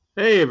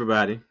Hey,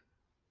 everybody.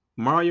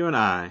 Mario and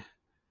I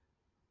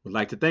would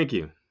like to thank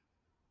you.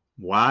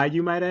 Why,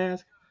 you might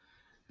ask?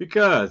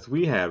 Because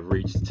we have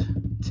reached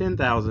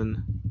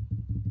 10,000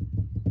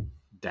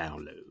 That's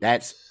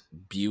downloads.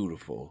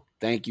 beautiful.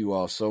 Thank you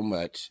all so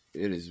much.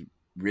 It is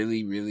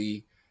really,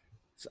 really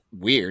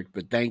weird,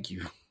 but thank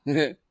you.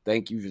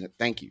 Thank you.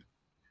 Thank you.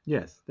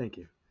 Yes, thank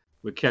you.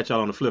 We'll catch y'all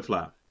on the flip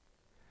flop.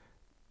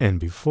 And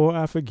before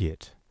I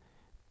forget,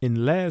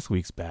 in last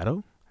week's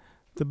battle,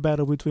 the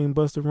battle between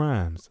Busta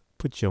Rhymes,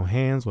 Put Your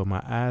Hands Where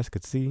My Eyes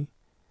Could See,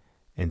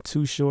 and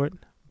Too Short,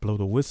 Blow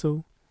the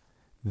Whistle,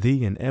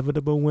 the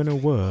inevitable winner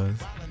was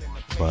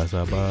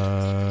Busta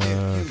Buzz.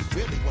 If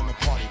you really want to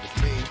party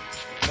with me,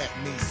 let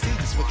me see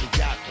just what you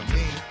got for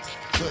me.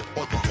 Put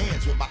both your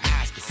hands where my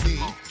eyes can see.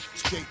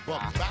 Straight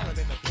buck violent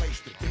in the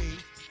place to be.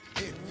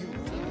 If you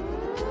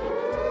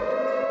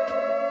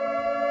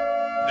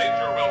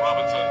Danger, Will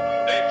Robinson.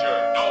 Danger.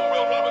 No,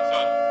 Will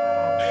Robinson.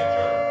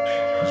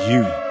 Danger.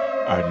 You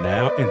are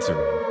now entering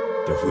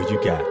the Who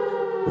You Got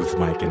with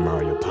Mike and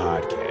Mario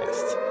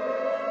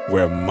podcast,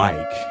 where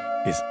Mike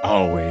is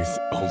always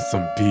on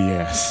some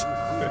BS.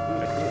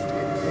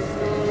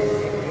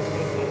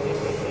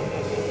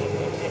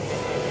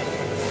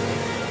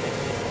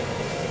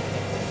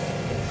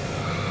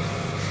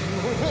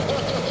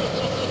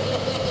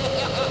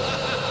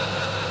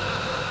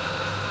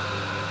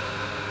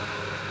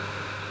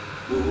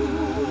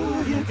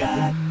 Who you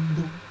got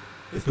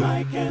with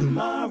Mike and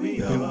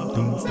Mario?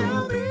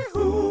 Tell me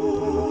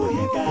who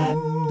you got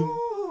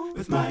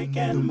with Mike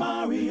and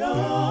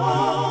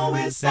Mario.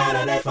 It's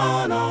Saturday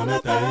fun on a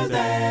Thursday.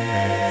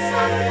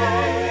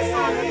 Saturday,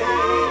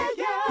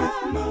 yeah.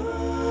 With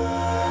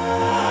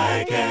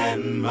Mike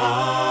and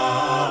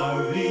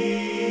Mario.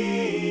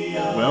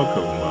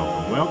 Welcome.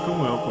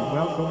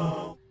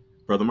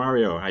 Brother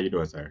Mario, how you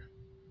doing, sir?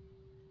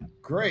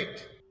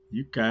 Great.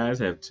 You guys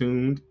have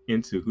tuned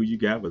into Who You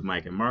Got with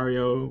Mike and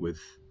Mario. With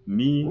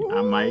me,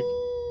 I'm Mike.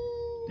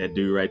 That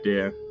dude right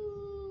there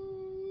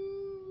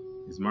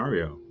is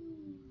Mario.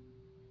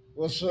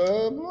 What's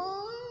up, Mike?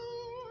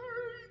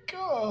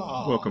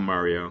 Welcome,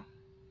 Mario.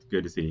 It's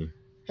good to see you.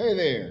 Hey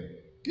there.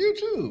 You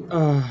too.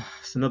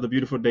 It's another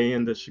beautiful day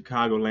in the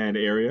Chicagoland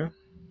area.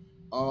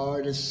 Oh,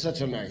 it is such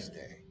a nice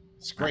day.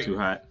 It's great. Not too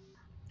hot.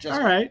 Just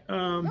All right.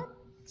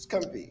 it's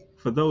comfy.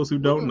 For those who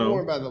don't know,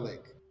 warm by the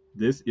lake.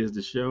 this is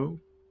the show,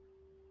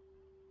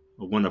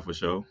 a wonderful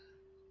show,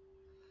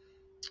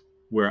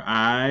 where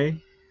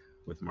I,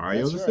 with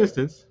Mario's That's right.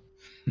 assistance,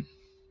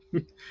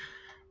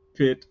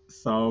 pit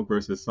song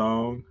versus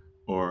song,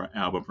 or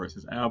album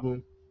versus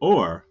album,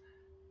 or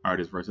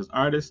artist versus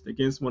artist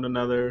against one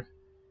another.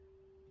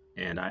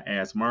 And I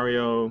ask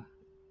Mario,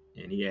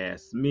 and he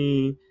asks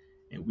me,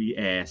 and we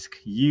ask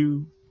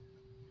you,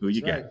 who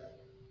you That's got? right.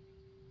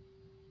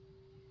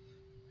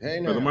 Hey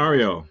now. Brother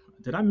Mario,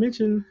 did I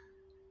mention?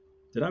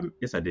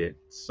 Yes, I did.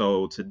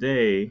 So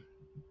today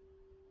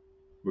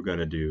we're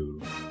gonna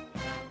do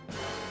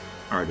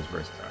artist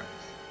versus artist.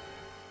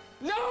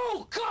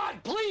 No!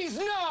 God, please,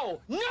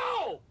 no!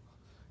 No!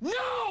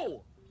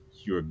 No!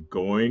 You're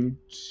going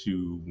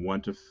to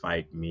want to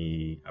fight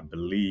me, I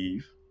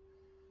believe.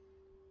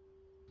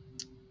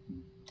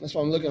 That's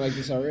why I'm looking like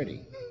this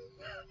already.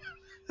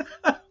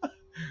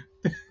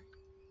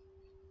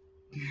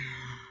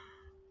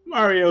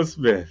 Mario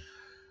Smith,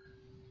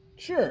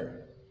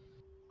 Sure.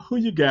 who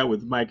you got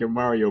with Mike and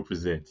Mario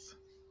presents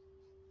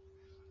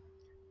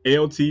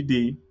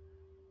L.T.D.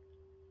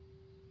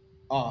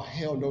 Oh,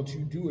 hell, don't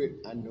you do it.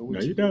 I know what No,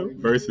 you you don't.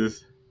 do.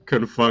 Versus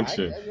Con Funk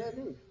Shun. I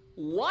do.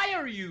 Why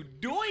are you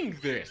doing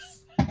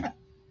this?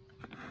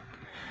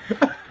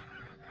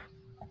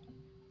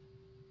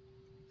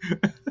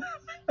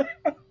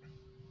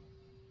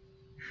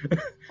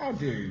 How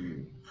dare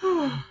you?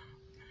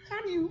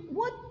 How do you,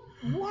 what?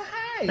 Why?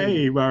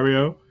 Hey,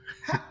 Mario.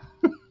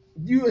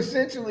 You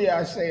essentially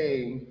are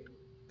saying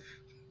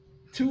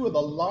two of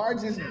the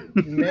largest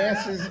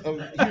masses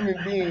of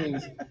human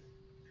beings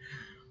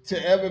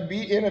to ever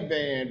be in a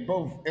band,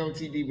 both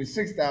L.T.D with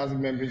 6,000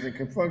 members and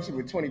Con Funk Shun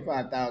with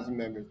 25,000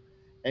 members,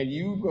 and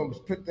you gonna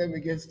put them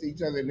against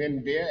each other and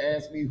then dare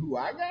ask me who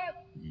I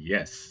got?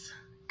 Yes.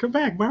 Come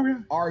back,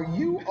 Mario. Are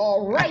you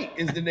all right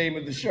is the name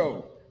of the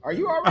show. Are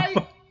you all right?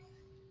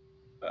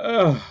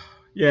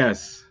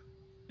 Yes.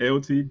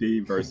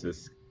 L.T.D.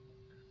 versus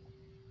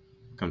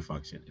Con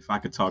Funk Shun. If I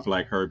could talk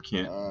like Herb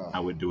Kent, I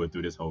would do it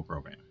through this whole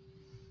program.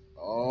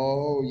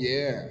 Oh,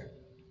 yeah.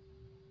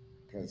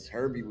 Because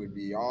Herbie would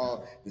be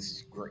all, this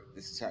is great.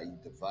 This is how you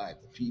divide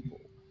the people.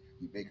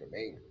 You make them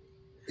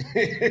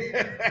angry.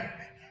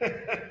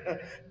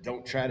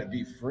 Don't try to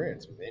be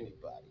friends with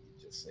anybody. You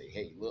just say,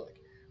 hey, look,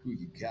 who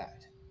you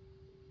got?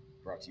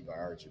 Brought to you by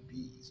Archer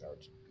B's.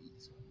 Archer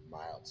B's,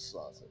 mild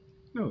sauce.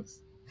 No, it's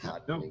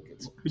Hot no.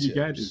 Lincoln's Who you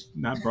got chips. is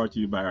not brought to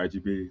you by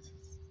RGBs.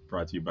 It's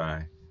brought to you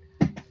by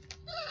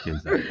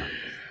Kensai.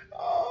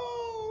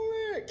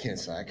 Oh, man.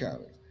 Kensai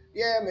Comics.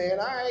 Yeah, man.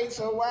 All right.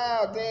 So,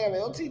 wow. Damn.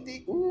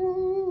 LTD.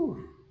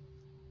 Ooh.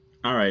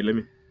 All right, let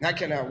me. I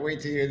cannot wait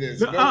to hear this.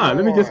 Let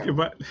me just give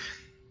my.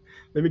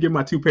 Let me give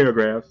my two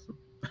paragraphs.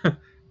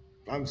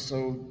 I'm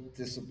so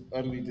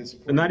utterly And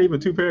disappointed. not even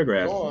 2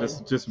 paragraphs. Go on.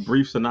 Just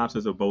brief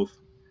synopsis of both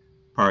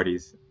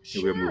parties.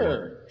 And we'll move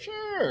on.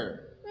 Sure.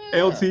 Yeah.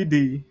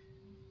 L.T.D,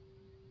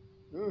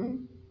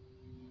 Mhm.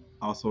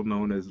 also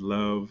known as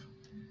Love,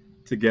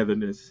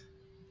 Togetherness,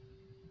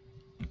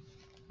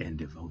 and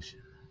Devotion.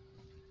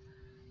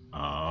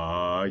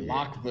 Oh, yeah.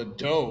 Lock the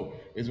dough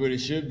is what it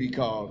should be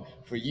called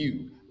for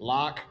you.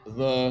 Lock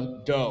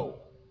the dough.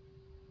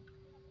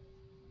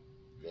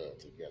 Love,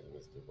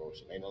 togetherness,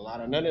 devotion. Ain't a lot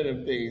of none of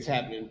them things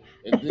happening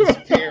in this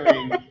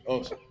pairing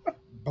of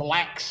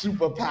black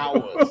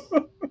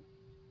superpowers.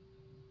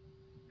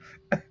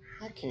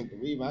 I can't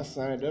believe I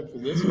signed up for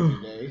this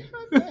one today.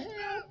 What the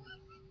hell?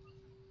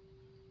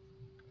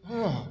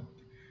 Oh,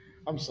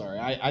 I'm sorry.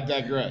 I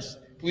digress.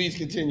 Please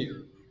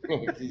continue.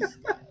 Please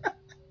stop.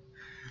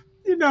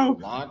 You know,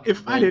 Lock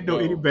if I the didn't know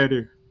any dough.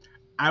 better,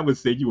 I would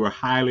say you were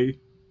highly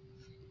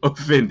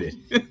offended.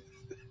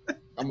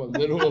 I'm a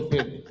little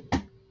offended.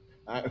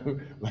 I'm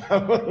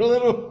a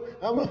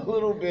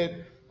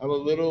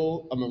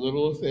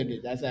little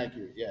offended. That's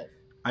accurate. Yes.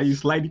 Are you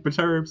slightly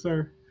perturbed,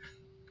 sir?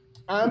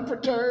 I'm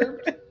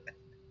perturbed.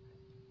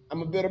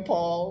 I'm a bit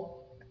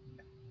appalled.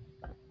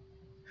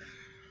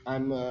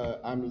 I'm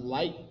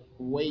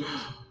lightweight,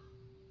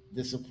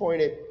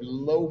 disappointed,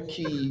 low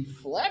key,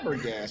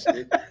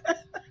 flabbergasted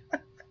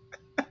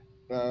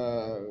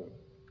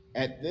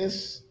at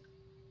this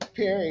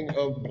pairing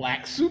of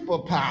black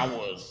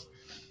superpowers.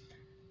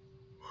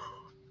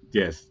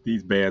 Yes,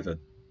 these bands are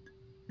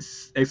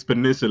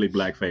exponentially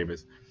black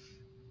famous.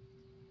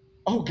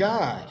 Oh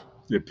God!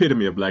 The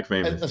epitome of black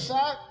famous.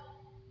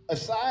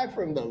 Aside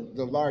from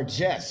the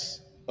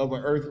largesse of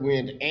an Earth,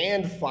 Wind,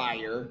 and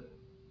Fire,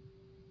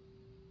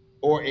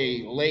 or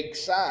a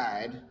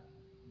lakeside,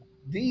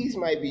 these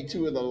might be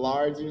two of the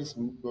largest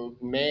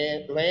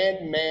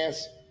land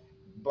mass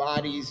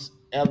bodies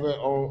ever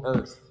on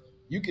Earth.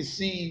 You can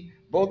see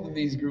both of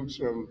these groups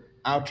from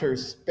outer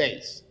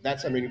space.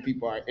 That's how many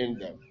people are in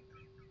them.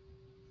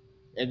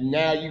 And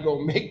now you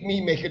gonna make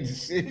me make a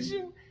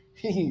decision?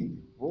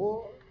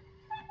 Boy.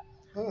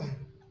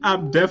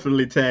 I'm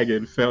definitely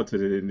tagging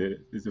Felton in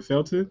it. Is it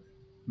Felton?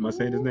 Am I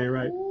saying his name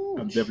right?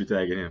 I'm definitely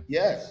tagging him.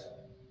 Yes.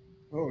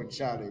 Oh,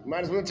 Charlie.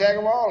 Might as well tag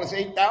them all. It's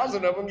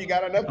 8,000 of them. You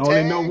got enough I only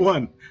tags? know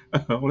one.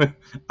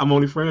 I'm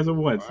only friends with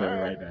one, sir,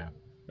 All right now.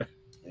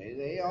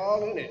 They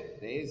all in it.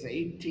 There's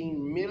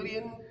 18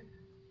 million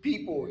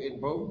people in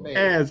both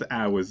bands. As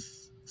I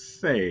was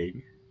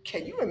saying,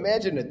 Can you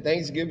imagine a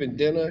Thanksgiving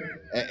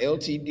dinner at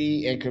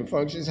L.T.D. and Con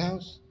Funk Shun's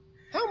house?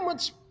 How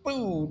much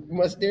food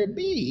must there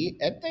be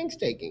at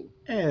Thanksgiving?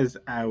 as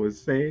I was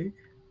saying,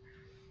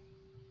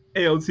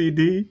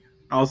 L.T.D,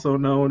 also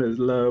known as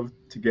Love,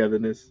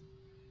 Togetherness.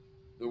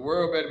 The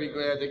world better be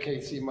glad they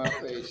can't see my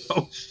face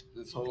Oh,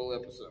 this whole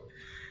episode.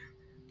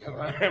 Because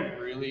I am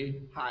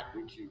really hot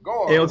with you. Go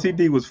on.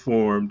 L.T.D was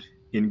formed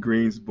in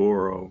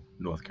Greensboro,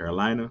 North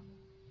Carolina.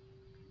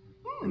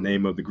 The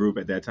name of the group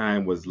at that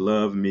time was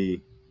Love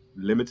Me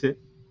Limited.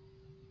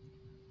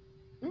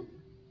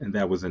 And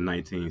that was in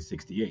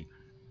 1968.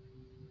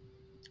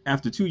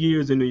 After 2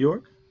 years in New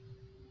York,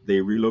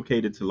 they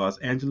relocated to Los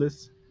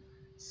Angeles,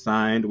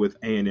 signed with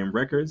A&M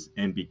Records,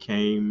 and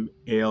became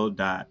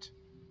L.T.D.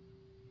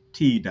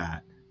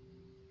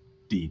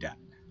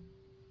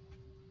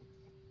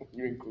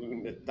 You're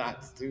including the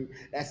dots too.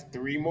 That's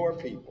 3 more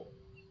people.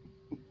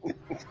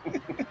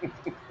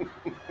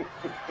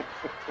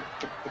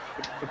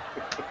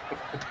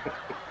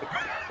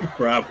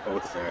 Bravo,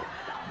 sir.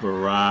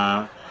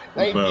 Bravo.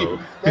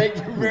 Thank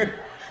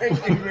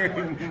you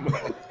very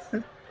much.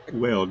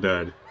 Well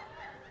done.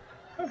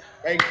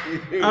 Thank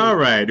you. All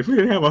right. If we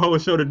didn't have a whole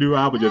show to do,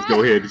 I would just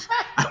go ahead and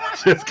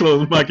just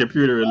close my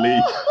computer and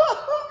leave.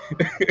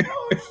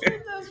 Oh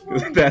shit, that's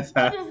funny. That's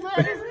how.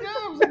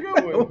 That was a good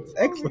one. That was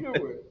excellent.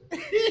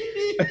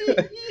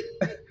 Okay.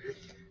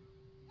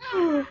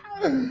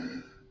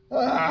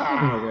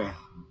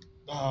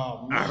 Oh,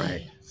 All man.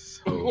 right.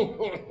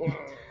 So,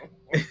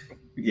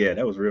 yeah,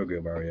 that was real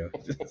good, Mario.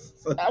 That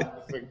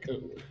was a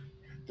good one.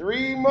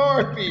 3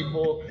 more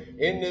people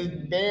in this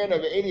band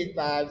of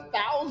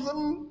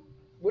 85,000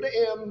 with an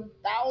M,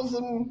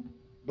 1,000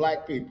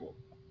 black people.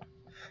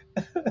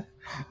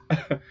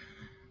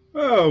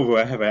 Oh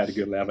boy, I haven't had a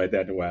good laugh like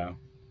that in a while.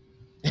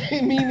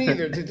 Me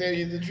neither, to tell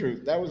you the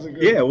truth. That was a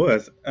good Yeah, it one.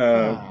 was.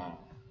 That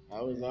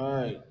was all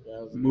right.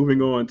 That was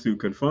Moving on to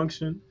Con Funk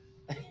Shun.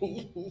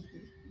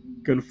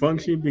 Con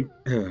Funk Shun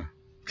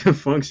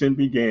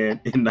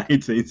began in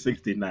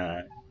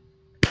 1969.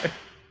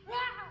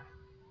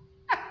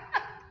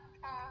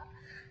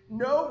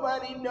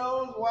 Nobody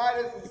knows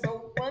why this is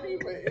so funny,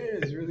 but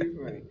it is really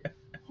funny.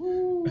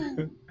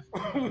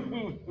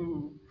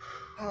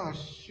 Oh,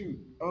 shoot.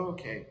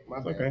 Okay, my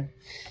bad. Okay.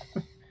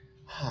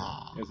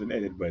 There's an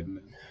edit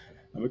button.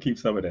 I'm gonna keep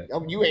some of that.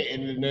 Oh, you ain't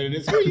editing none of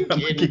this. Who you I'm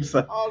gonna kidding? keep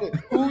some.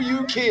 Who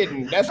you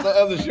kidding? That's the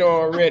other show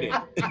already.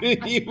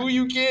 Who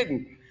you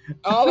kidding?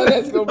 All of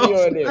that's gonna be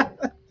on there.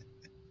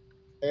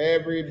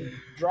 Every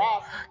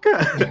drop.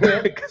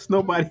 Because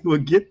nobody will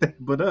get that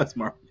but us,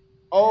 Mark.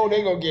 Oh,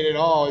 they gonna get it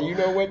all. You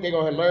know what? They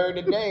gonna learn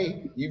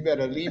today. You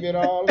better leave it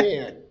all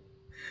in.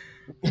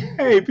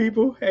 Hey,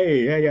 people.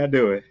 Hey, how y'all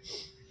doing?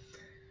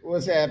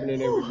 What's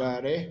happening,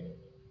 everybody?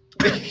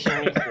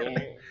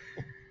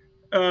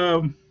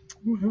 Um,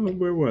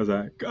 where was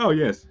I? Oh,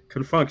 yes,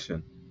 Con Funk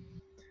Shun.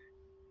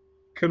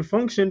 Con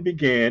Funk Shun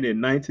began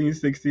in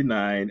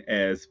 1969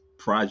 as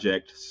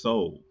Project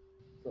Soul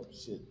Oh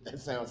shit, that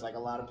sounds like a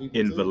lot of people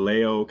in too.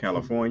 Vallejo,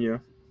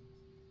 California.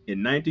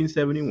 In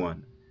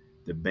 1971,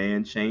 the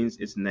band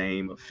changed its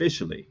name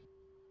officially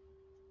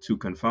to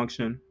Con Funk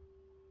Shun.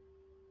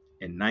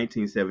 In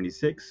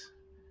 1976,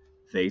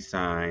 they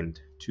signed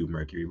to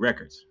Mercury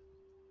Records.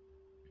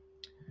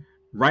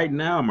 Right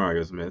now,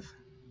 Mario Smith,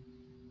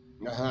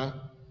 Uh-huh.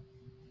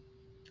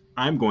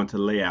 I'm going to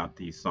lay out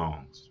these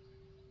songs.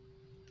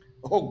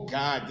 Oh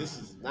God, this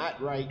is not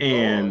right. Go on.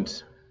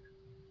 And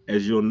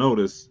as you'll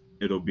notice,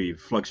 it'll be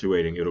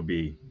fluctuating. It'll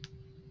be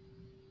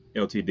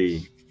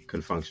L.T.D.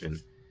 Con Funk Shun,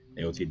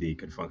 L.T.D.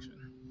 Con Funk Shun.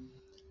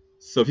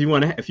 So if you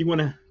want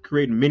to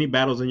create mini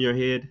battles in your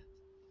head,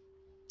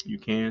 you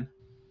can.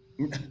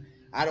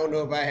 I don't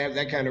know if I have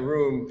that kind of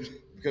room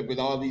because with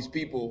all these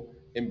people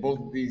in both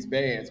of these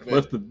bands, but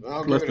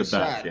I'll give it a dots,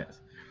 shot. yes.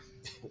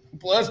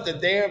 Plus the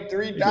damn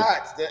three It's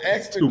dots, the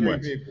extra too three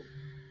much. people.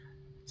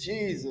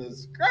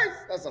 Jesus Christ,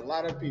 that's a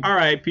lot of people. All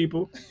right,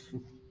 people,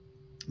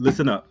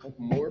 listen up.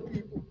 More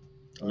people.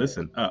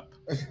 Listen up.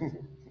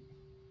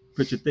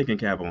 Put your thinking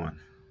cap on.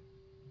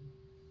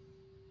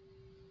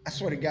 I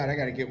swear to God, I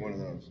got to get one of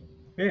those.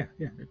 Yeah.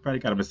 They probably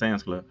got them at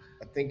Sam's Club.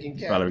 A thinking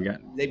cap.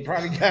 They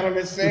probably got them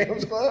at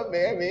Sam's Club,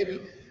 man. Maybe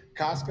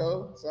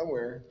Costco,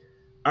 somewhere.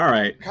 All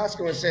right.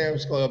 Costco and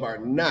Sam's Club are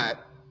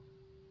not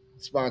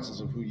sponsors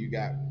of Who You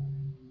Got,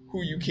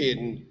 Who You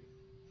Kidding,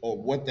 or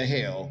What the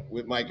Hell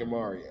with Mike and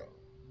Mario.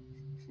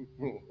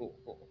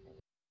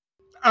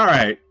 All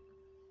right.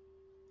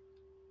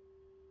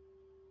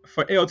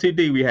 For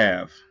L.T.D, we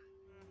have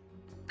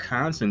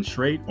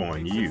Concentrate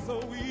on You.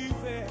 So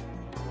easy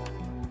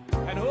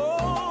and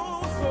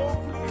oh so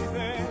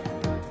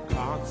pleasing.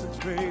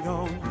 Concentrate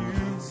on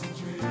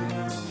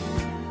you.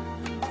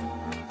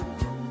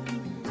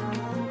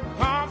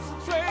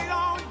 Concentrate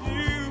on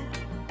you.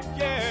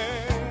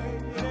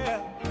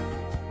 Yeah.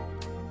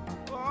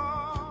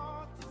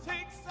 Oh,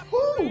 take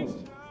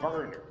Woo!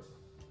 Burner.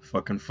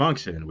 For Con Funk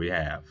Shun, we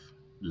have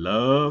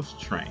Love's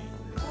Train.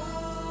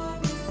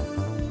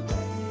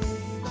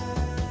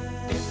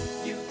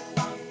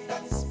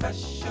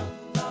 Special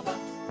lover,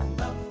 and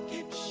love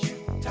keeps you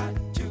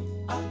tied to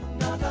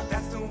another.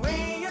 That's the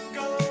way it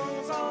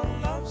goes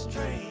on Love's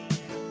Train.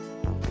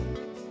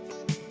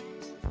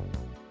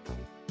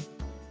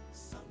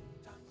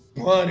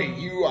 Buddy,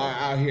 you are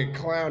out here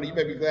clowning. You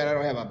better be glad I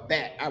don't have a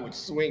bat. I would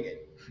swing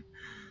it.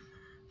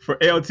 For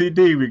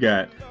L.T.D, we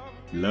got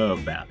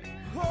Love Ballad.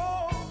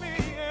 Call me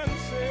and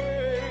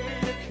say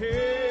you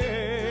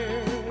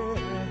care.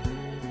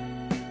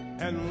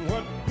 And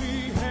what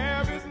we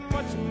have is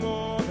much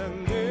more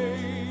than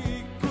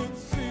they could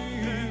see.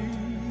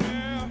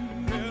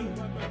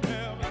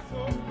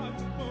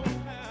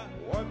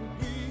 What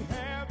we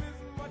have is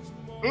much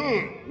more.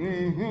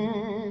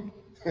 Mm-hmm.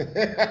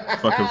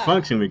 For Con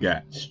Funk Shun, we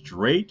got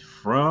Straight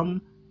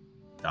from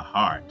the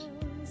Heart.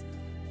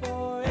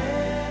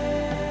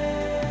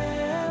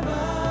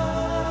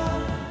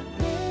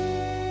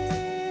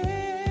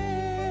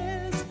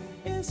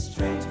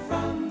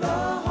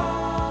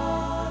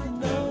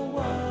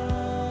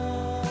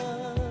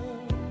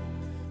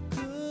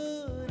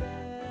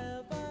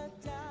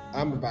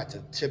 I'm about to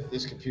tip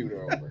this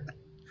computer over.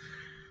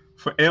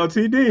 For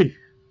L.T.D,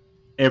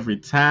 Every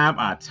Time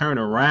I Turn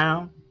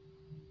Around,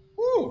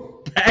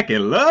 Woo! Back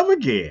in Love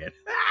Again.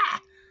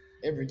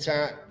 Every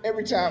time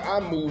I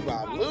move,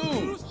 I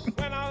lose.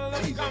 When I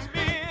look Jesus. I'm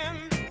in,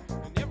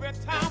 and every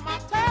time I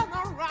turn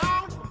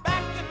around,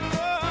 back in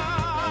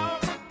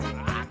love,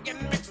 I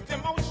get mixed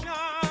emotions.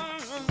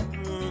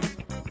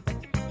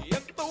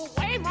 It's the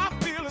way my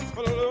feelings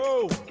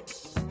flow.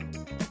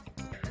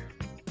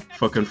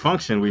 For Con Funk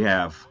Shun, we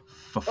have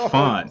For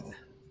Fun.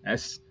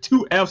 That's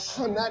two F's,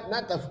 Oh, not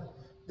the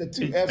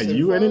two a F's. in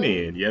U and an fun.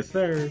 N. Yes,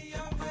 sir.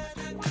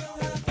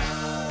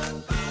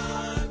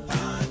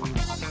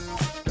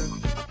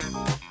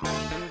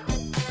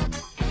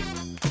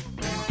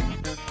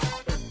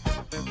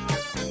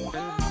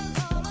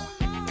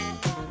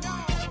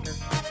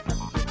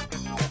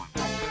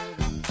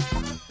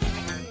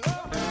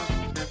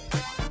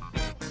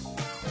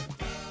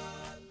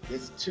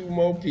 It's two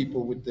more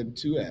people with them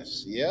two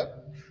F's. Yep.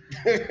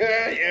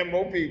 Yeah,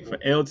 more people. For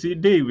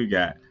L.T.D, we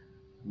got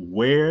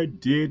Where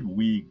Did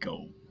We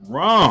Go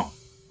Wrong?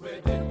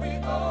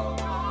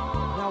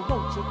 Now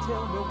won't you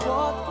tell me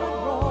what went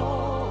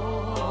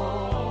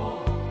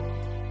wrong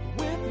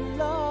with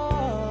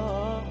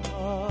love,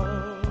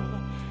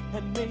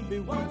 and maybe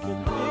we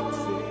can fix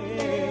it.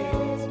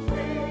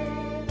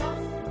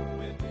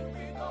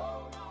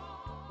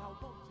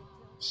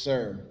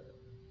 Sir.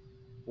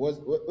 What?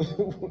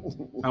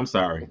 I'm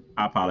sorry.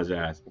 I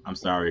apologize. I'm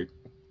sorry.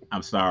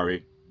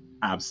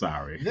 I'm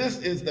sorry. This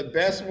is the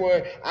best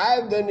one.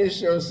 I've done this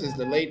show since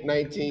the late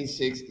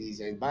 1960s,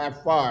 and by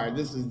far,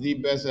 this is the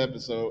best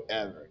episode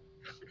ever.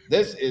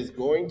 This is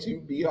going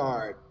to be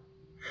hard.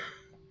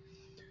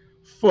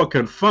 For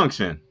Con Funk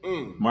Shun,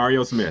 Mm.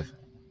 Mario Smith.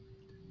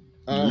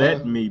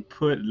 Let me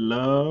put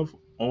love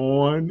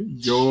on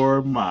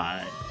your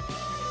mind.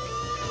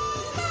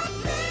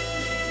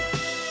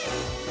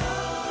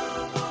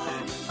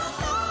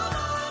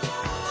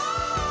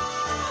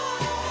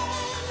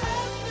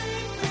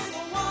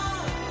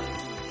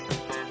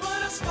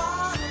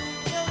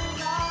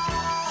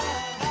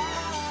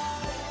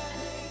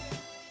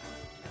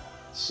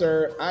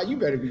 Sir, you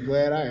better be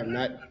glad I am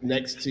not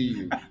next to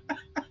you.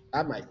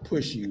 I might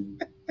push you.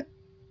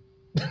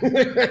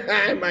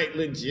 I might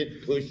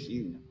legit push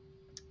you.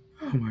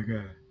 Oh my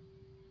God.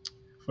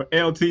 For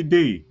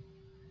L.T.D.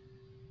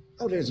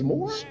 Oh, there's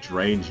more?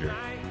 Stranger.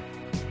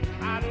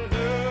 I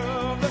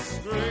love a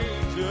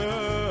stranger.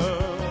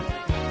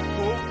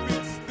 Hope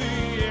it's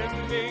the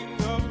ending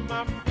of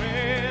my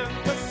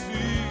fantasy.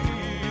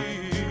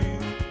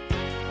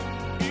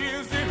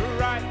 Is it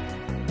right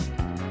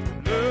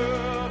to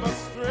love a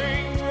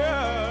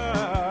stranger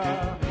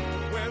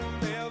when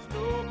there's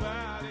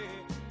nobody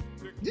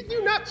to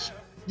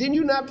Didn't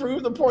you not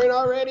prove the point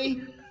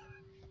already?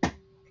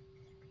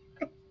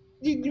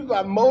 You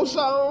got more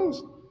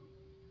songs?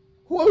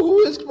 Who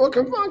is for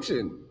Con Funk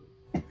Shun?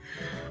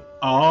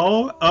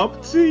 All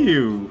up to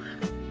you.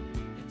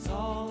 It's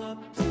all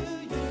up to you.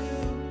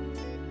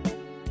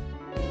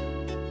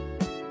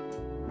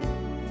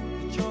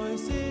 The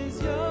choice is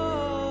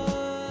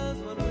yours.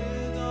 What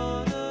we're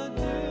gonna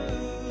do.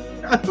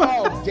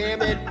 Oh,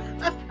 damn it.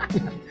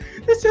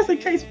 It's just in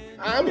case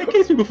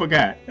people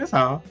forgot. That's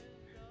all.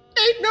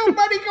 Ain't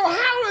nobody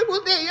how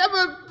would they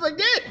ever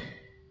forget?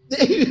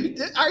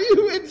 Are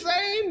you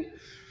insane?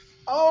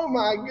 Oh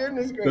my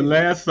goodness gracious. The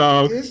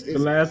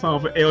last song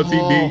for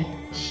LTD, Oh.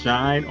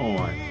 Shine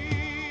On.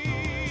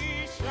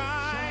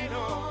 Shine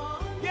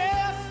on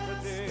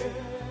yesterday.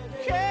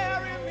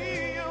 Carry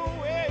me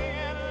away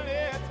and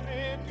let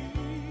me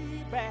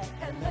be back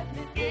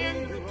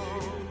in the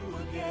room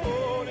again.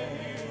 Holding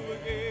you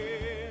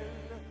again.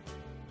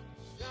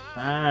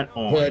 Shine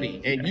On.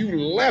 Buddy, and you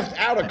left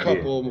out a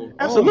couple of them.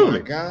 Absolutely. Oh my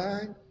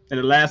God. And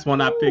the last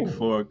one I picked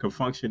for Con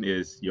Funk Shun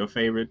is your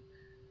favorite,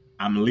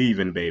 I'm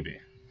Leaving, Baby.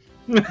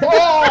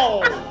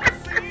 Oh!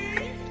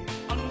 See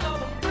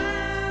another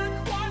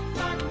man quite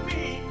like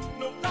me.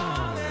 No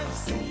one has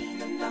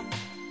seen enough.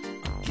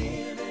 I'm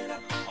giving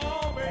up.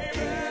 Oh,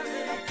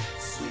 baby,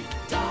 sweet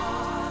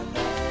darling.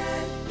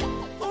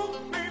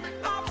 Oh, baby,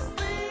 I've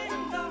seen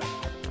enough.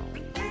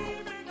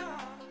 Believe me now.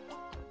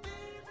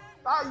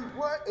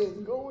 What is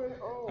going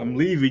on? I'm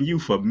leaving you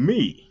for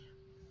me.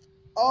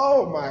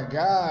 Oh my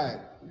God.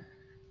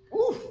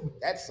 Oof,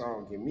 that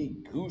song give me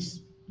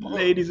goosebumps.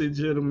 Ladies and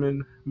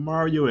gentlemen,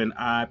 Mario and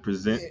I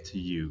present to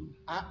you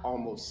I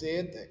almost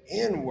said the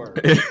N-word.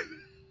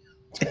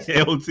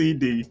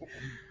 LTD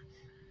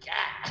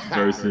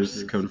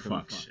versus Con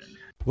Funk Shun.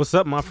 What's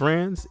up, my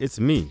friends? It's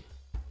me,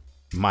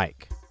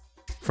 Mike,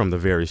 from the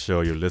very show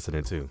you're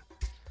listening to.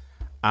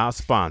 Our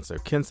sponsor,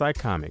 Kensai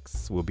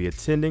Comics, will be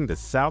attending the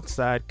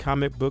Southside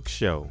Comic Book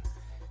Show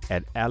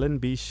at Allen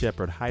B.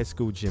 Shepherd High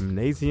School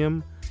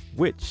Gymnasium,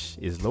 which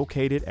is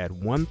located at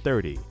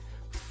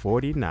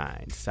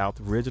 13049 South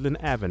Ridgeland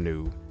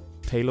Avenue,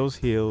 Palos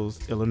Hills,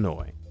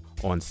 Illinois,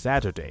 on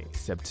Saturday,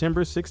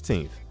 September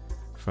 16th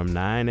from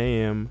 9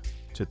 a.m.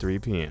 to 3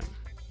 p.m.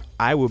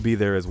 I will be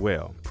there as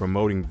well,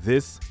 promoting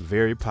this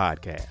very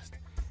podcast.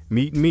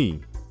 Meet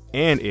me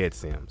and Ed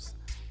Sims,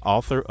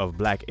 author of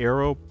Black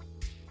Arrow,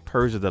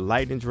 Persia the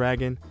Lightning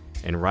Dragon,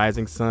 and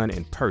Rising Sun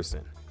in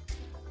person.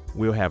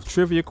 We'll have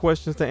trivia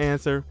questions to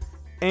answer,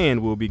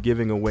 and we'll be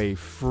giving away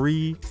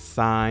free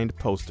signed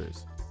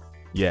posters.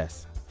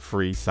 Yes,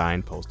 free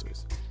signed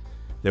posters.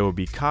 There will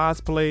be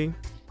cosplay,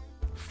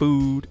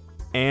 food,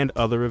 and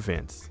other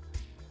events.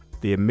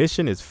 The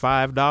admission is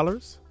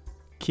 $5.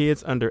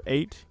 Kids under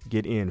 8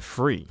 get in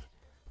free.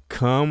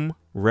 Come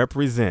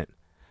represent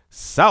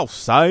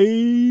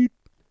Southside.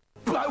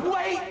 But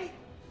wait,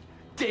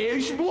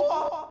 there's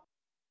more.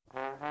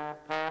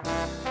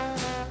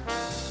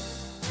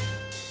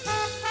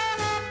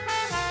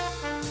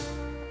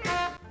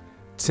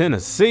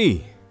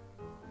 Tennessee.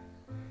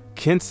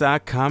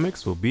 Kensai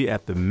Comics will be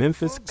at the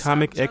Memphis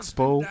Comic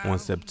Expo on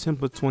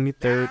September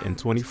 23rd and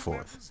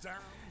 24th.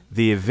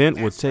 The event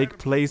will take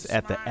place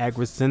at the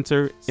Agri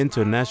Center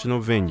International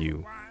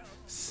Venue,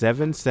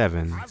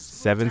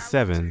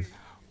 7777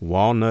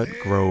 Walnut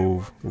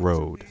Grove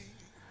Road.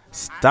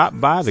 Stop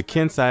by the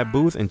Kensai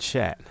booth and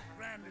chat,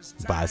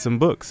 buy some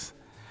books,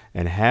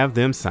 and have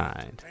them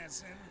signed.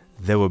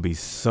 There will be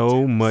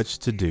so much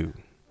to do.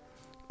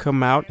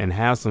 Come out and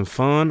have some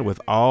fun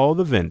with all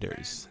the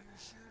vendors.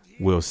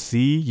 We'll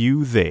see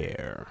you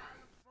there.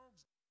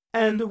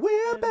 And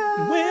we're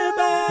back. We're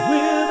back.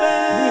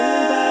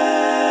 We're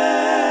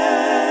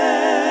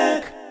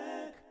back.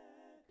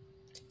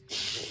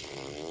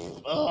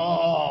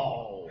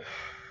 Oh.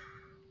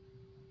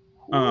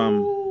 Um,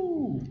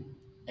 Ooh.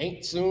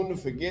 Ain't soon to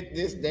forget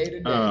this day to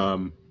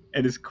day.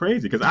 And it's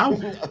crazy because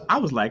I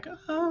was like,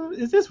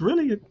 is this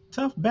really a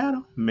tough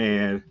battle,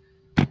 man?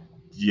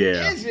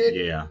 Yeah, Is it?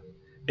 yeah,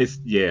 it's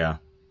yeah.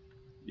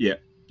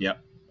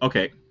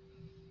 Okay,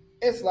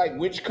 It's like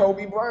which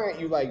Kobe Bryant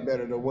you like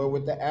better, the one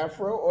with the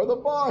afro or the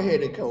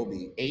bald-headed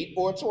Kobe, 8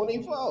 or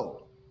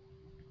 24?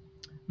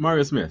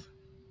 Mario Smith.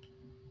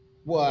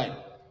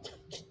 What?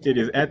 It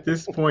is at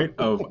this point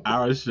of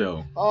our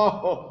show,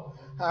 Oh,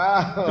 the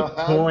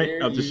how point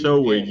dare of the you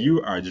show where get it?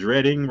 you are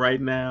dreading right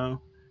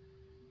now,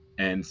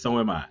 and so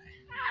am I.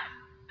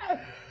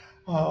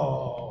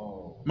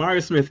 Oh. Mario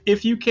Smith,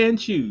 if you can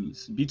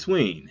choose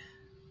between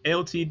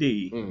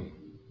L.T.D. Mm.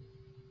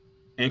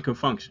 and Con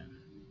Funk Shun,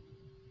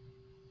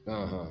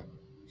 Uh-huh.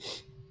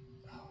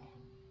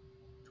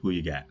 who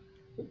you got?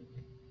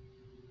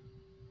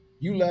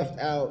 You left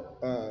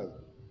out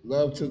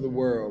Love to the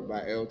World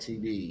by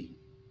L.T.D,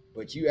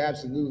 but you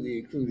absolutely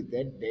included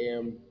that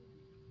damn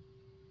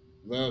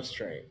Love's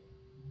Train.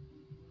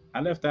 I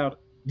left out.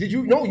 Did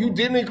you? No, you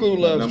didn't include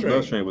Love's Train.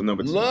 Love's Train was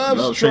number 2.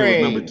 Love's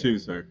Train was number 2,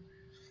 sir.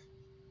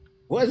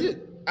 Was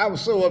it? I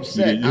was so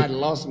upset I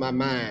lost my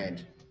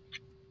mind.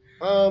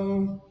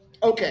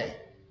 Okay.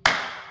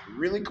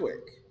 Really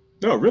quick.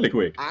 No, really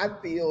quick. I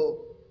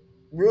feel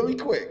really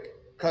quick,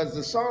 because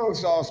the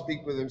songs all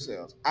speak for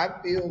themselves. I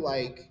feel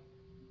like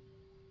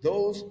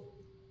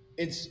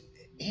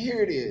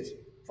here it is.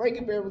 Frankie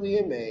Beverly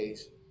and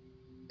Maze,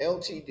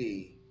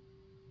 L.T.D,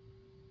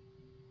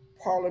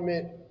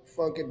 Parliament,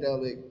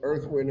 Funkadelic,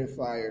 Earth, Wind and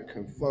Fire,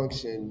 Con Funk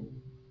Shun,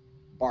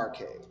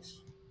 Barcades.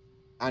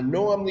 I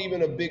know I'm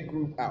leaving a big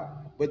group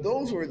out, but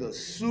those were the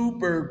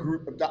super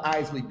group, the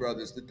Isley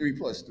Brothers, the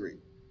 3+3.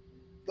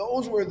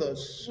 Those were the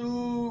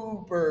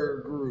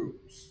super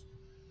groups,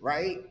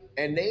 right?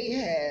 And they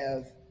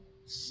have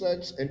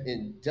such an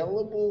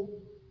indelible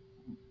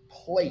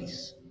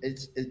place.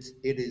 It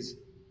is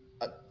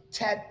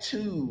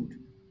tattooed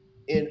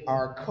in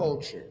our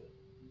culture.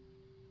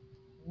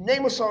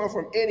 Name a song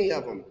from any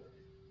of them.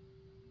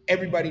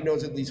 Everybody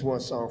knows at least one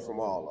song from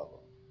all of them.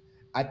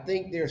 I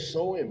think they're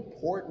so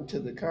important to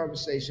the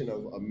conversation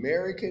of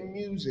American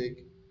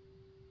music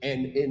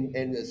and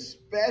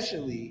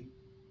especially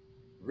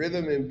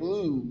rhythm and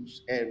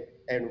blues and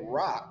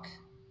rock,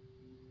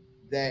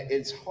 that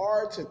it's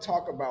hard to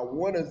talk about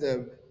one of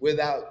them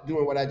without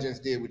doing what I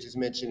just did, which is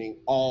mentioning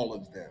all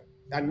of them.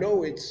 I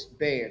know it's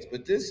bands,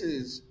 but this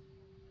is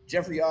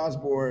Jeffrey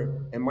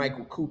Osborne and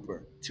Michael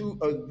Cooper, 2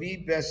 of the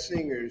best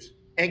singers,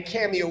 and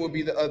Cameo would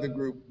be the other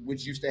group,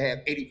 which used to have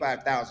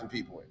 85,000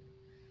 people in it.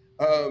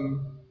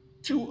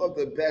 2 of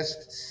the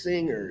best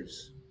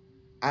singers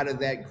out of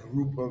that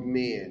group of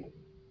men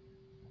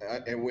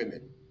and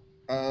women.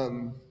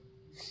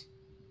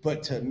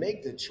 But to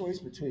make the choice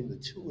between the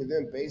 2 of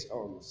them based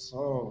on the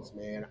songs,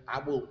 man, I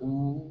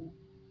will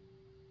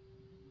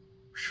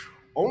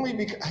only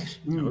because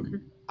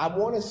I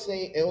want to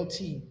say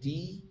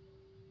L.T.D,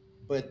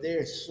 but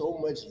there's so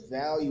much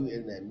value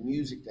in that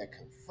music that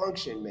Con Funk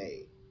Shun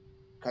made,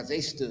 because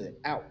they stood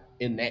out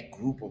in that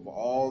group of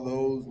all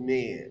those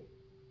men.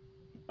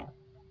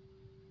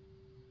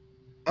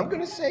 I'm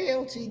gonna say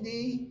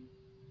L.T.D,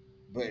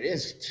 but it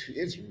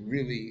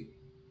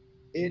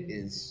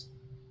is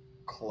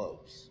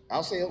close.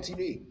 I'll say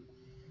L.T.D.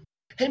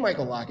 Hey,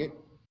 Michael Lockett.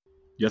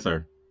 Yes,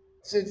 sir.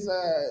 Since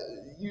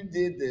you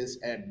did this,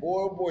 and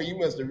boy, oh boy, you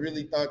must have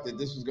really thought that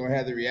this was going to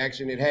have the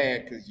reaction it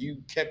had, because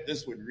you kept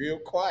this one real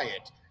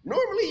quiet.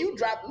 Normally, you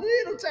drop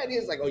little tiny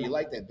hints like, oh, you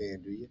like that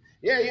band, do you?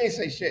 Yeah, you ain't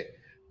say shit.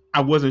 I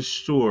wasn't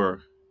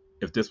sure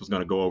if this was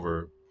going to go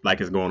over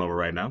like it's going over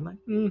right now. I'm like,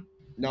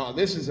 No,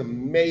 this is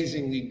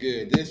amazingly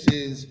good. This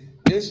is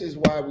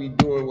why we're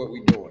doing what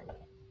we're doing.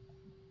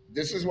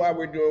 This is why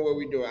we're doing what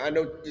we're doing. I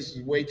know this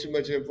is way too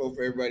much info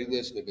for everybody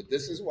listening, but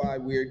this is why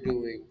we're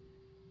doing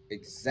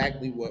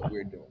exactly what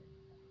we're doing,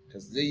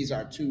 because these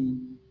are 2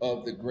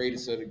 of the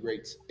greatest of the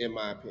greats, in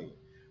my opinion.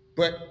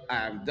 But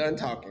I'm done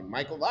talking.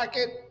 Michael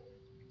Lockett.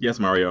 Yes,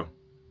 Mario.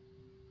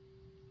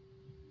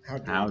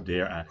 How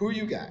dare I? Who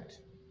you got?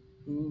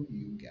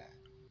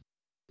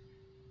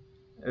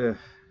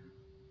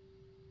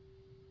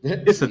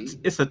 It's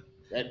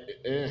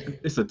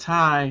a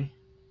tie.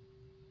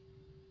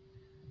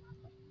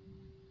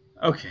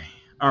 Okay,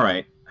 all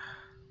right.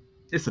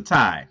 It's a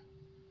tie.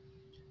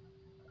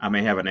 I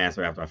may have an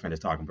answer after I finish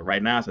talking, but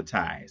right now it's a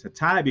tie. It's a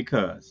tie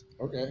because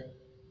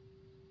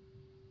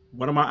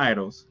one of my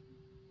idols,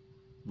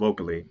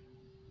 vocally,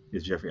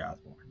 is Jeffrey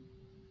Osborne.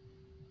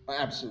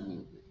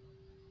 Absolutely.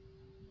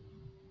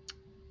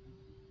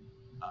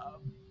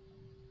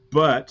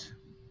 But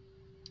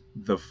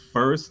the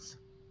first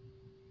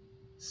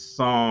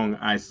song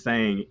I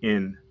sang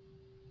in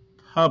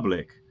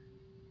public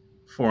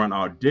for an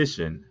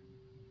audition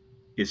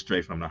is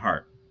Straight from the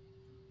Heart.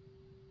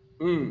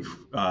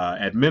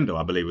 At Mendel,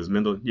 I believe it was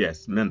Mendel.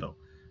 Yes, Mendel.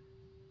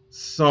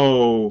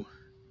 So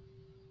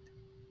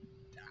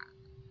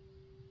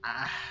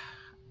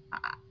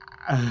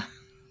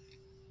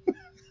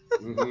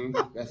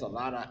that's a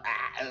lot of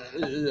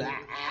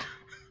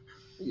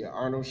yeah,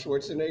 Arnold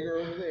Schwarzenegger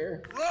over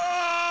there.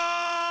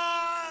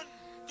 Run!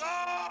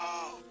 Go!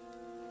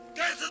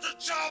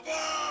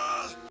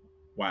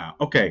 Wow.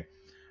 Okay.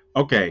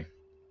 Okay.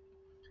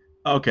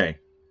 Okay.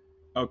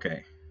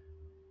 Okay.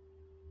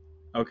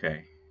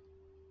 Okay.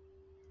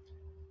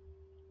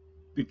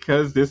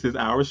 Because this is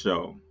our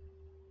show,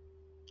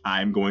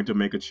 I'm going to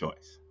make a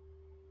choice.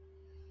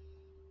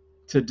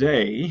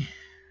 Today,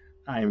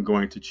 I am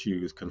going to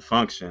choose Con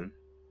Funk Shun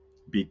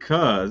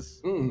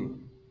because,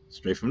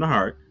 straight from the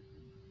heart,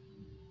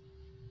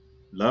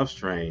 Love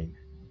Strain,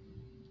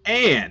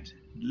 and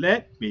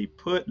let me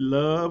put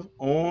love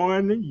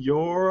on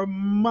your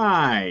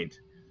mind.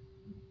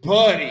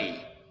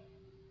 Buddy.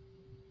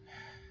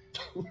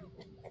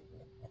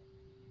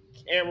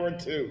 Camera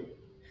 2.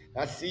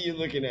 I see you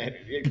looking at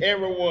it.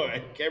 Camera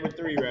 1. Camera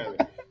 3, rather.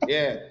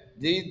 Yeah,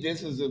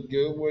 this is a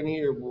good one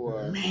here,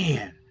 boy.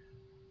 Man.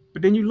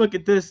 But then you look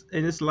at this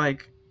and it's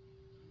like,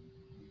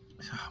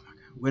 oh my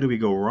God, where do we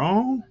go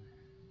wrong?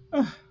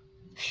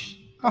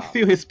 I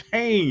feel his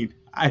pain.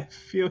 I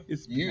feel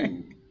his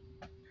pain.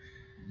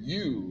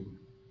 You.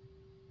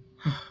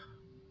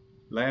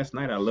 Last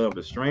night I loved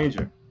a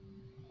stranger.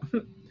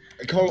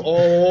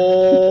 Oh,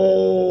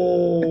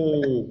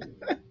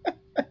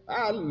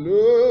 I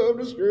love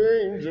the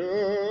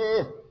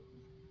stranger.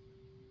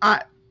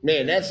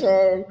 Man, that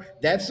song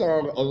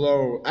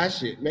alone,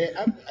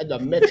 the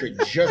metric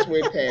just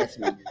went past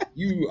me.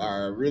 You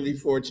are a really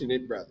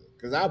fortunate brother,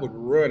 because I would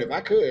run if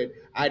I could.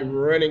 I'd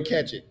run and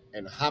catch it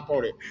and hop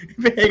on it,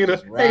 hanging on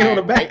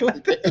the back,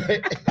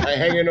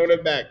 hanging on the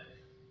back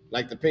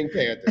like the Pink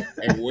Panther,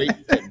 and wait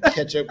to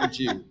catch up with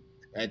you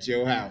at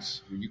your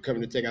house when you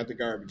coming to take out the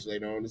garbage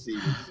later on this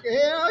evening.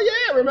 Hell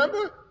yeah,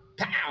 remember?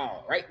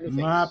 Pow! Right in the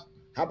face.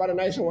 How about a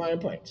nice Hawaiian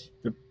punch?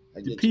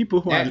 The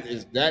people who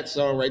is that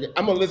song right there.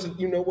 I'm gonna listen.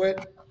 You know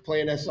what?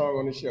 Playing that song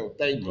on the show.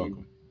 Thank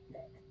you.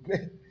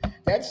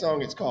 That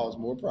song has caused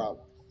more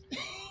problems.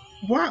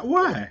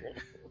 Why?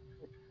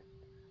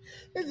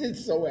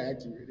 It's so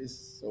accurate.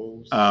 It's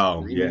so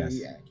accurate.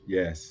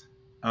 Yes.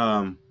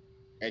 And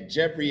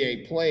Jeffrey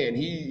ain't playing.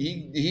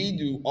 He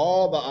do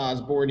all the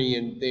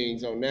Osbornian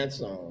things on that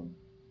song.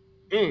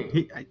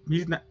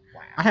 He's not.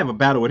 Wow. I have a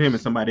battle with him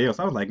and somebody else.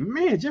 I was like,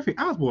 man, Jeffrey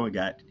Osborne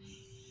got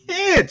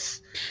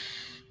hits.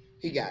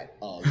 He got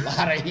a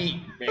lot of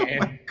heat,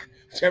 man.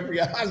 Jeffrey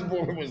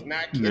Osborne was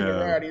not kidding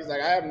around. He's like,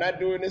 I am not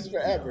doing this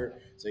forever.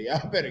 So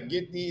y'all better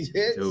get these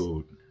hits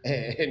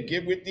and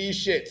get with these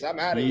shits. I'm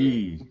out of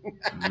here.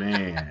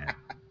 Man.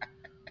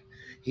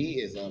 He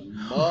is a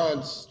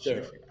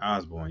monster. Jeffrey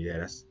Osborne,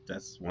 yeah,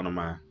 that's one of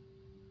my.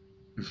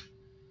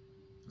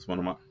 That's one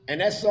of my. And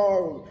that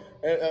song,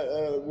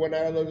 When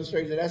I Love the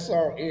Stranger, that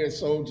song is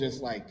so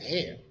just like,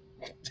 damn.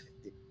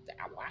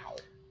 Wow.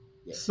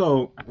 Yeah.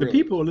 So the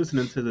people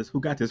listening to this who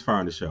got this far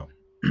in the show,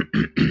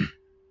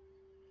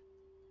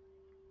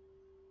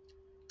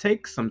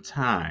 take some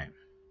time,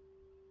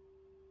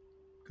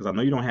 because I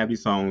know you don't have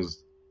these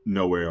songs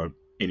nowhere or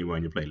anywhere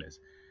in your playlist,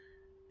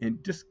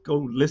 and just go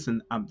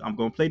listen. I'm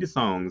going to play the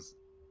songs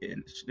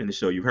in the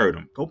show. You've heard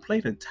them. Go play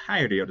the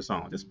entirety of the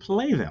song. Just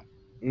play them.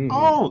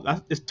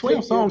 It's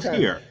 12 songs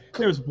here.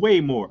 There's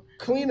way more.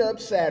 Clean up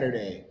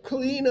Saturday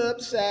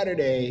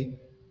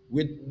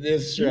with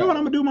this show. You know what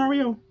I'm gonna do,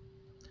 Mario?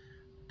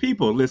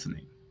 People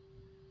listening,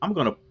 I'm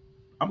gonna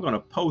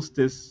post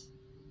this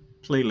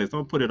playlist. I'm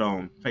gonna put it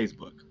on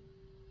Facebook.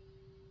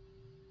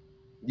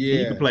 Yeah,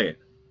 and you can play it.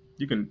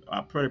 You can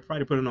probably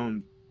put it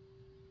on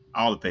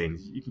all the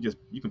things. You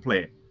can play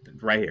it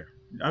right here.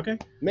 Okay.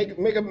 Make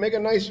a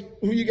nice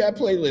who you got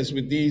playlist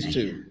with these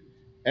two,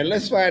 and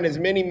let's find as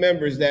many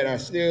members that are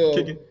still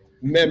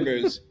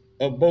members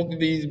of both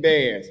of these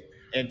bands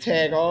and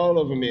tag all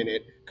of them in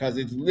it, because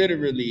it's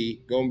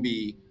literally gonna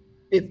be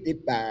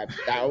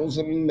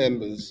 55,000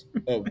 members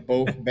of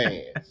both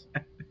bands.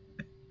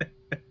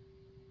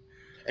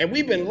 And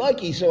we've been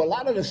lucky. So a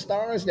lot of the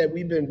stars that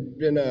we've been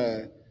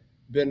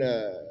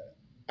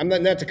I'm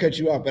not to cut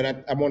you off, but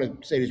I want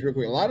to say this real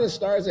quick. A lot of the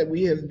stars that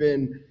we have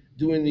been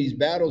doing these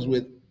battles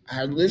with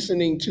are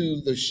listening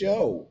to the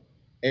show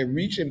and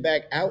reaching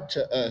back out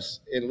to us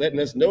and letting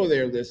us know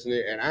they're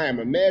listening. And I am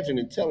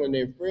imagining telling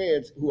their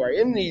friends who are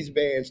in these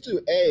bands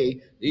too,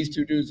 these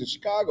two dudes in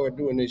Chicago are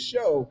doing this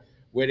show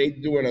where they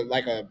doing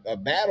a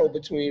battle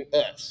between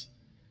us.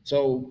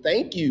 So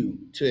thank you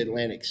to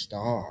Atlantic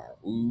Star.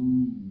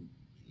 Ooh,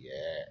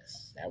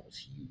 yes, that was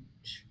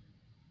huge.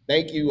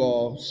 Thank you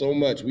all so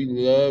much. We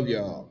love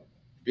y'all.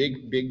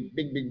 Big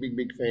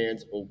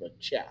fans over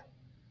chat.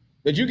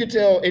 But you can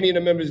tell any of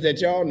the members that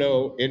y'all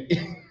know,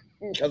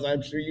 because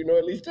I'm sure you know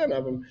at least 10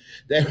 of them,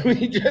 that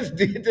we just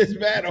did this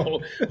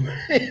battle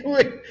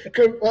with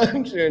Con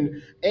Funk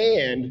Shun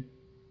and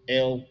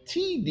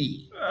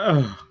L.T.D.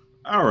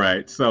 All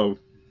right, so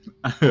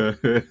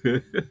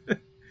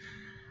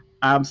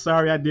I'm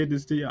sorry I did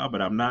this to y'all,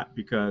 but I'm not,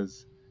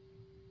 because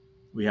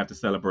we have to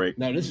celebrate.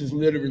 No, this is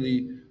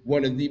literally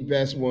one of the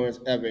best ones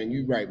ever, and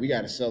you're right. We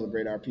got to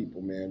celebrate our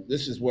people, man.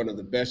 This is one of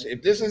the best.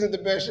 If this isn't the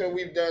best show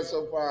we've done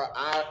so far,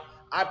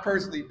 I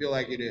personally feel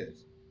like it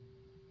is.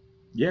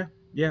 Yeah.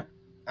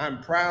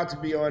 I'm proud to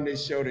be on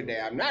this show today.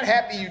 I'm not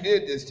happy you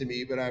did this to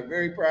me, but I'm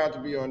very proud to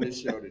be on this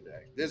show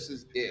today. This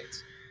is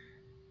it.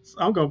 So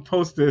I'm gonna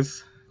post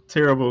this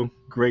terrible,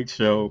 great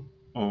show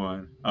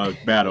on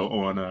battle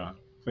on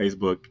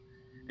Facebook,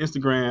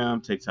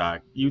 Instagram,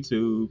 TikTok,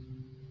 YouTube,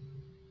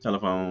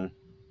 telephone,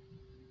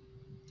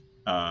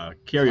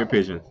 carrier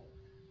pigeon.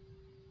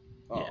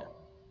 Oh.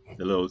 Yeah,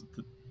 the little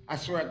I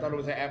swear I thought it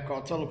was an app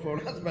called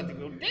Telephone. I was about to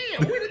go,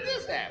 damn, where did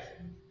this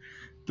happen?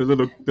 the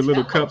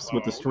little cups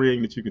with the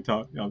string that you can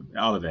talk.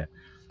 All of that.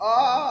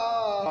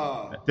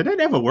 Oh. Did that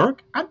ever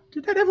work?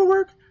 Did that ever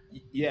work?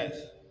 Yes,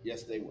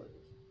 they work.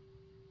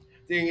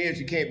 Thing is,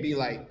 you can't be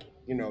like,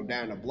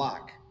 down the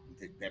block.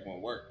 That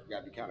won't work. You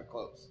gotta be kind of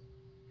close.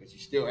 Because you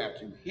still have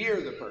to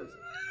hear the person.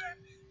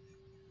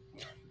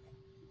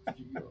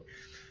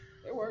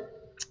 They work.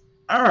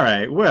 All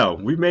right. Well,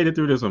 we made it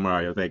through this one,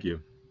 Mario. Thank you.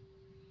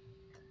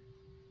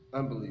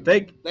 Unbelievable.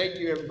 Thank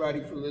you,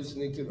 everybody, for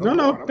listening to.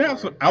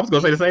 I was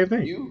gonna say the same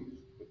thing.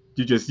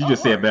 You just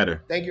said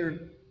better. Thank you.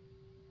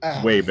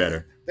 Way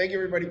better. Thank you,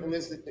 everybody, for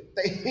listening.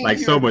 Like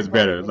so much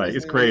better. Like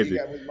it's crazy.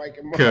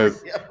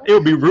 Because it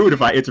would be rude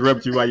if I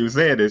interrupt you while you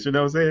saying this. You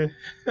know what I'm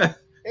saying?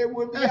 It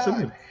would be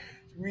odd.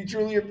 We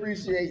truly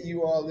appreciate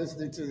you all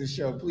listening to the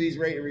show. Please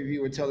rate and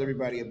review and tell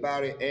everybody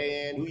about it.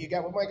 And Who You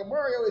Got with Mike and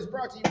Mario is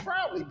brought to you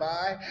proudly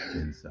by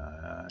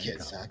Inside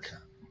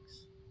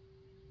Comics.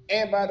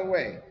 And by the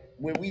way,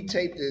 when we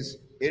tape this,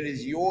 it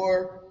is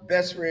your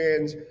best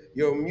friend's,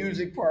 your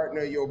music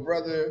partner, your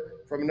brother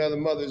from another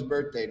mother's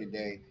birthday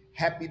today.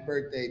 Happy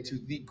birthday to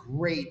the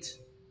great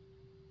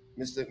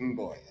Mr.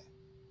 Mboya.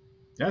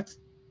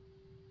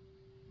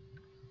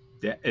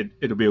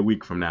 It'll be a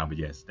week from now, but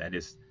yes, that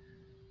is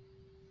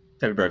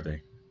happy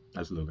birthday.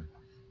 Absolutely.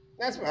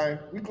 That's fine.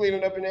 We clean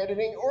it up in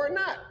editing or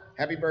not.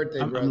 Happy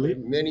birthday, brother.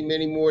 Many,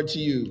 many more to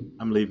you.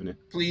 I'm leaving it.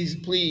 Please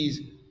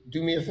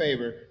do me a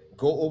favor.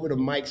 Go over to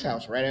Mike's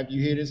house right after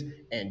you hear this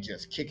and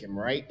just kick him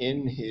right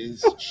in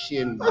his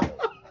shin bone.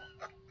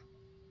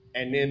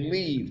 And then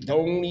leave.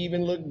 Don't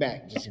even look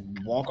back. Just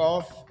walk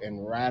off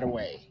and ride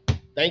away.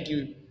 Thank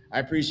you. I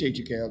appreciate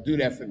you, Cal. Do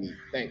that for me.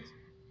 Thanks.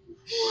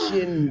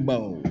 Shin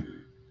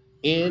bone.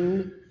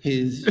 In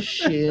his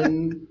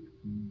shin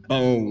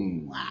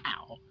bone.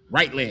 Wow.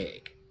 Right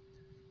leg.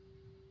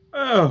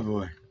 Oh,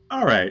 boy.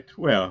 All right.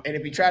 Well. And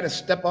if you try to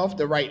step off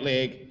the right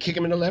leg, kick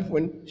him in the left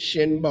one,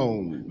 shin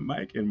bone.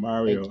 Mike and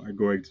Mario are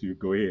going to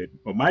go ahead.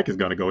 Well, Mike is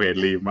going to go ahead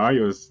and leave.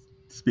 Mario is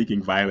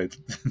speaking violence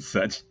and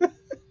such.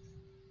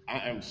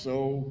 I am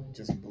so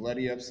just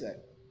bloody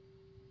upset.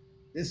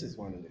 This is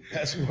one of the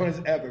best ones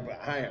ever,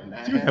 but I am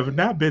not. You have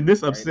not been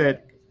this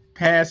upset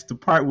past the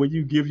part where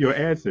you give your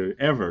answer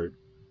ever.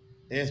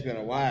 It's been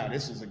a while. I'm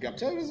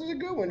telling you, this is a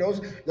good one.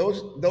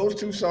 Those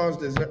two songs,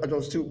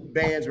 those two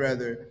bands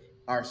rather,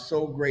 are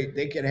so great.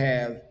 They could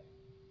have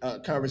a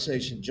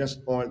conversation just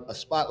on a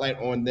spotlight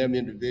on them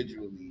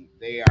individually.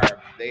 They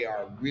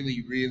are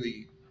really,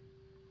 really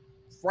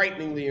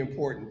frighteningly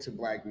important to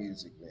Black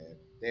music, man.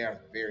 They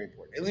are very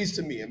important, at least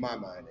to me, in my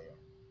mind. They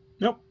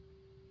are. Yep.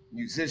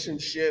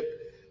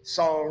 Musicianship,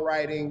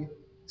 songwriting,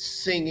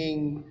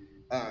 singing,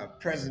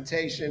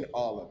 presentation,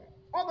 all of it.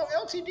 Although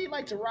L.T.D.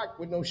 liked to rock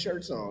with no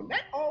shirts on,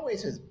 that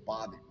always has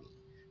bothered me.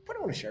 Put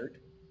on a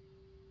shirt.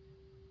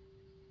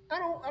 I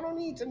don't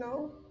need to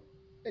know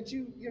that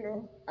you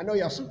know. I know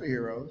y'all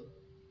superheroes,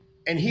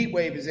 and Heat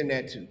Wave is in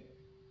that too.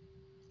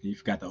 You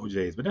forgot the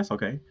OJs, but that's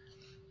okay.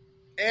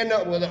 And the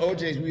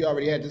OJs, we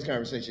already had this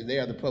conversation. They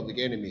are the public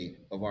enemy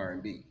of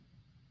R&B.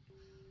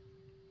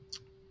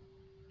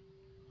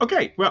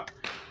 Okay, well,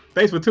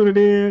 thanks for tuning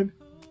in.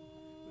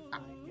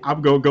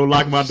 I'm gonna go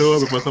lock my door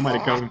before somebody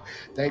comes.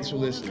 Thanks for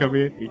listening. Come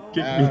in and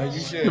kick me. You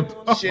should.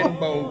 Shin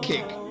bone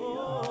kick.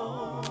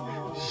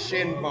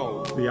 Shin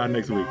bone. See y'all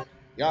next week.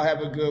 Y'all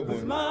have a good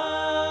one.